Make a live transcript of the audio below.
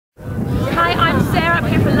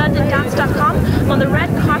londondance.com. I'm on the red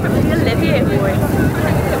carpet for the Oliviers Awards.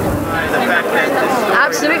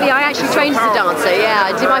 Absolutely, I actually trained as a dancer, yeah.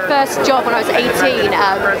 I did my first job when I was 18.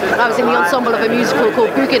 I was in the ensemble of a musical called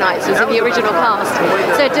Boogie Nights. I was in the original cast.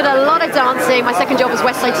 So I did a lot of dancing. My second job was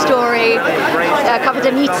West Side Story. Covered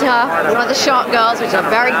Anita, one of the Shark Girls, which are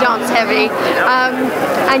very dance heavy.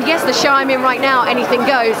 And yes, the show I'm in right now, Anything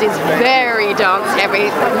Goes, is very dance heavy.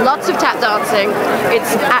 Lots of tap dancing.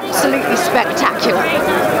 It's absolutely spectacular.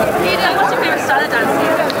 What's your favourite style of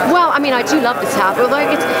dancing? Well, I mean, I do love the tap, although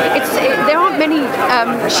there aren't many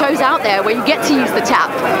shows out there where you get to use the tap.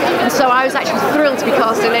 And so I was actually thrilled to be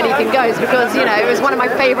cast in Anything Goes because, you know, it was one of my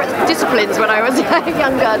favourite disciplines when I was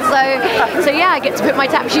younger. So yeah, I get to put my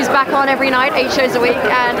tap shoes back on every night, 8 shows a week,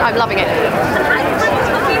 and I'm loving it.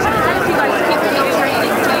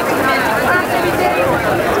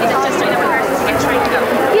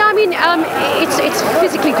 Yeah, I mean, it's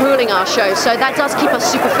physically grueling, our show, so that does keep us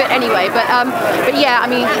super fit anyway. But yeah, I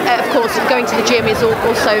mean, of course, going to the gym is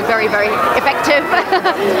also very, very effective.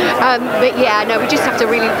 But yeah, no, we just have to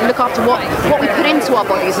really look after what we put into our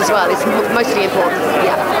bodies as well. It's mostly important.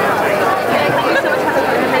 Yeah. Thank you so much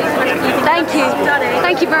for Thank you.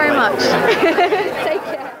 Thank you very much. Take care.